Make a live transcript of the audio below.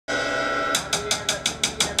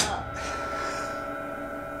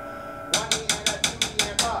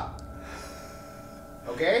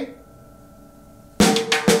Okay?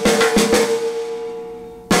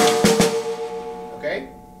 Okay?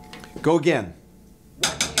 Go again.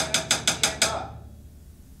 1 E and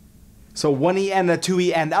a 2 E and a. So 1 E and a 2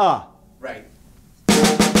 E and a. Right.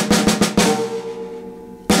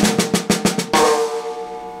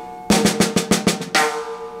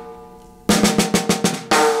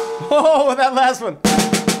 Oh, that last one.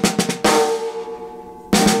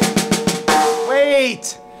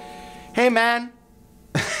 Wait. Hey, man.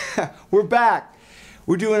 We're back.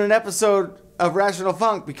 We're doing an episode of Rational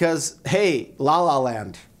Funk because, hey, La La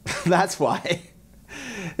Land. That's why.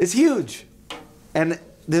 It's huge. And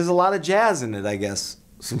there's a lot of jazz in it, I guess.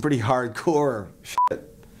 Some pretty hardcore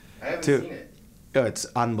shit. I haven't seen it. Oh, it's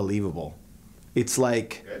unbelievable. It's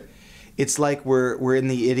like Good. it's like we're in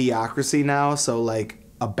the idiocracy now, so like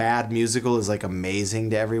a bad musical is like amazing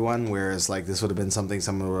to everyone, whereas like this would have been something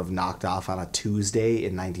someone would have knocked off on a Tuesday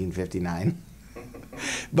in 1959.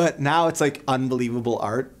 But now it's like unbelievable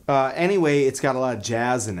art. Anyway, it's got a lot of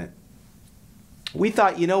jazz in it. We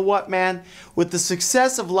thought, you know what, man? With the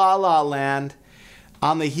success of La La Land,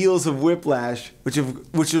 on the heels of Whiplash, which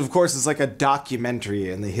of course is like a documentary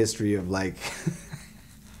in the history of like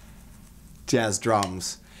jazz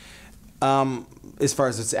drums, as far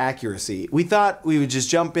as its accuracy, we thought we would just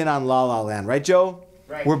jump in on La La Land, right, Joe?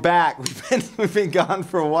 Right. We're back. We've been gone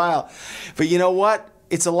for a while, but you know what?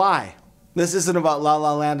 It's a lie. This isn't about La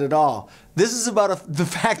La Land at all. This is about the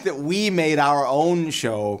fact that we made our own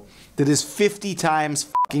show that is 50 times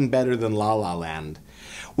fucking better than La La Land.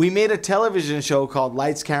 We made a television show called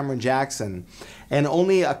Lights, Camera, Jackson, and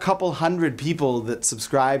only a couple hundred people that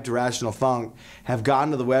subscribe to Rational Funk have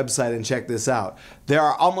gone to the website and checked this out. There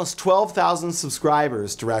are almost 12,000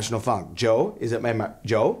 subscribers to Rational Funk. Joe,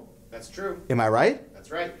 Joe? That's true. Am I right? That's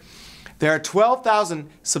right. There are 12,000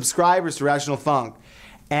 subscribers to Rational Funk,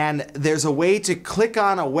 and there's a way to click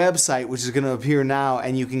on a website, which is going to appear now,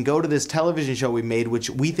 and you can go to this television show we made, which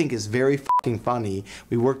we think is very fucking funny.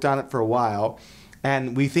 We worked on it for a while,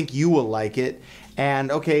 and we think you will like it.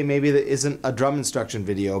 And okay, maybe there isn't a drum instruction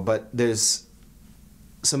video, but there's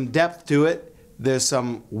some depth to it. There's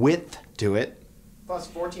some width to it. Plus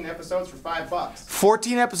 14 episodes for $5.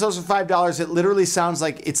 14 episodes for $5. It literally sounds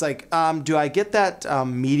like, it's like, do I get that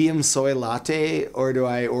medium soy latte, or do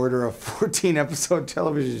I order a 14 episode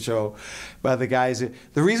television show by the guys?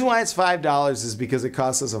 The reason why it's $5 is because it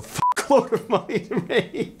costs us a fuckload of money to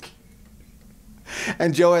make.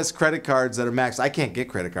 And Joe has credit cards that are maxed. I can't get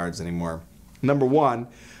credit cards anymore. Number one,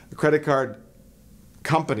 the credit card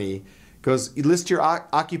company goes, you list your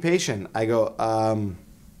occupation. I go,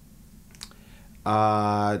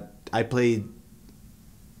 I play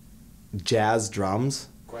jazz drums.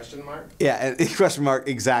 Question mark? Yeah, question mark,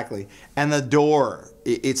 exactly. And the door,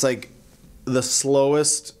 it's like the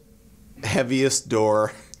slowest, heaviest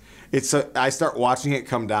door. I start watching it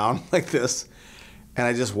come down like this, and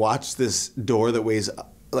I just watch this door that weighs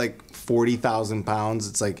like 40,000 pounds.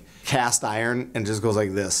 It's like cast iron and just goes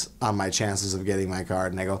like this on my chances of getting my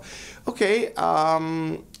card. And I go, okay,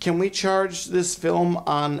 can we charge this film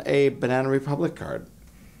on a Banana Republic card?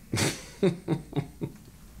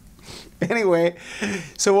 Anyway,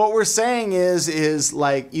 so what we're saying is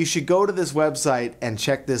like, you should go to this website and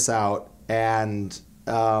check this out. And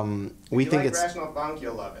we think it's Rational Funk,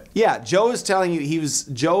 you'll love it. Yeah, Joe is telling you,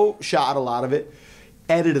 Joe shot a lot of it,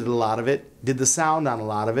 edited a lot of it, did the sound on a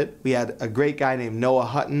lot of it. We had a great guy named Noah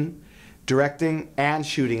Hutton directing and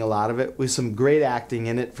shooting a lot of it, with some great acting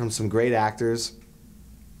in it from some great actors,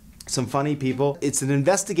 some funny people. It's an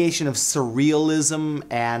investigation of surrealism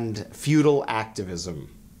and feudal activism,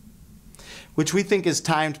 which we think is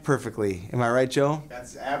timed perfectly. Am I right, Joe?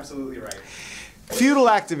 That's absolutely right. Feudal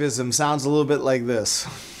activism sounds a little bit like this.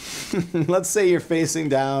 Let's say you're facing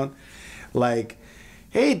down, like,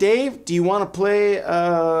 hey, Dave, do you want to play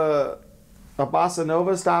a bossa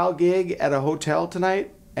nova style gig at a hotel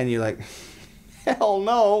tonight? And you're like, hell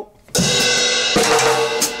no.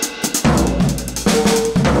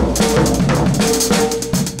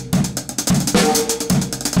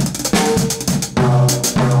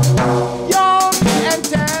 Young and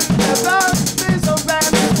tender, the face of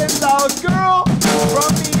and out girl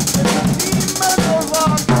from me to the demon of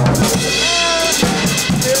rock.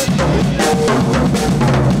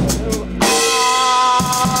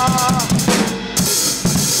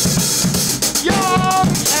 Young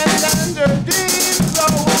and tender dreams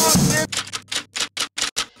are walking.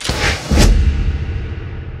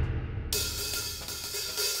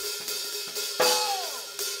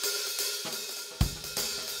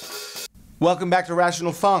 Welcome back to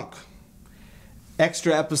Rational Funk.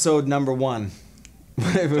 Extra episode number 1.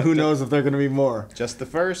 Who knows if there are going to be more? Just the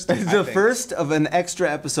first. The first of an extra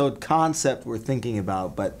episode concept we're thinking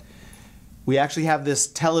about, but we actually have this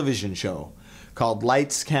television show called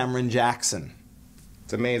Lights, Cameron, Jackson.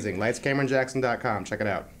 It's amazing. LightsCameronJackson.com. Check it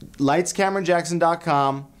out.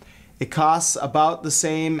 LightsCameronJackson.com. It costs about the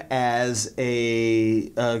same as a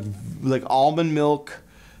like almond milk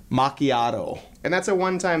macchiato. And that's a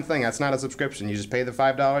one-time thing. That's not a subscription. You just pay the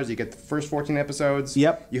 $5. You get the first 14 episodes.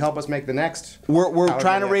 Yep. You help us make the next. We're however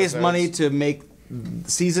trying to many raise episodes. money to make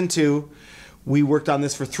season 2. We worked on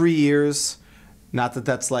this for 3 years. Not that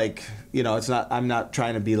that's like, you know, it's not. I'm not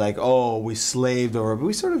trying to be like, oh, we slaved over. But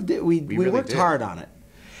we sort of did. We really worked did. hard on it.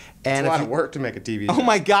 And It's a lot if of you- work to make a TV show. Oh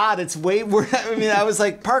my God, it's way worse. I mean, I was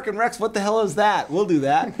like, Park and Rex, what the hell is that? We'll do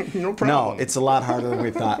that. No problem. No, it's a lot harder than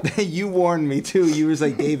we thought. You warned me too. You was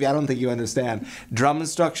like, Davey, I don't think you understand. Drum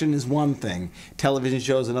instruction is one thing, television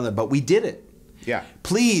show is another, but we did it. Yeah.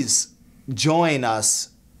 Please join us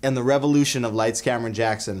in the revolution of Lights, Cameron,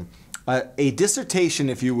 Jackson. A dissertation,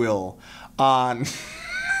 if you will, on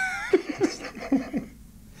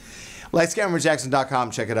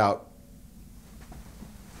lightscameronjackson.com. Check it out.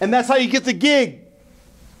 And that's how you get the gig.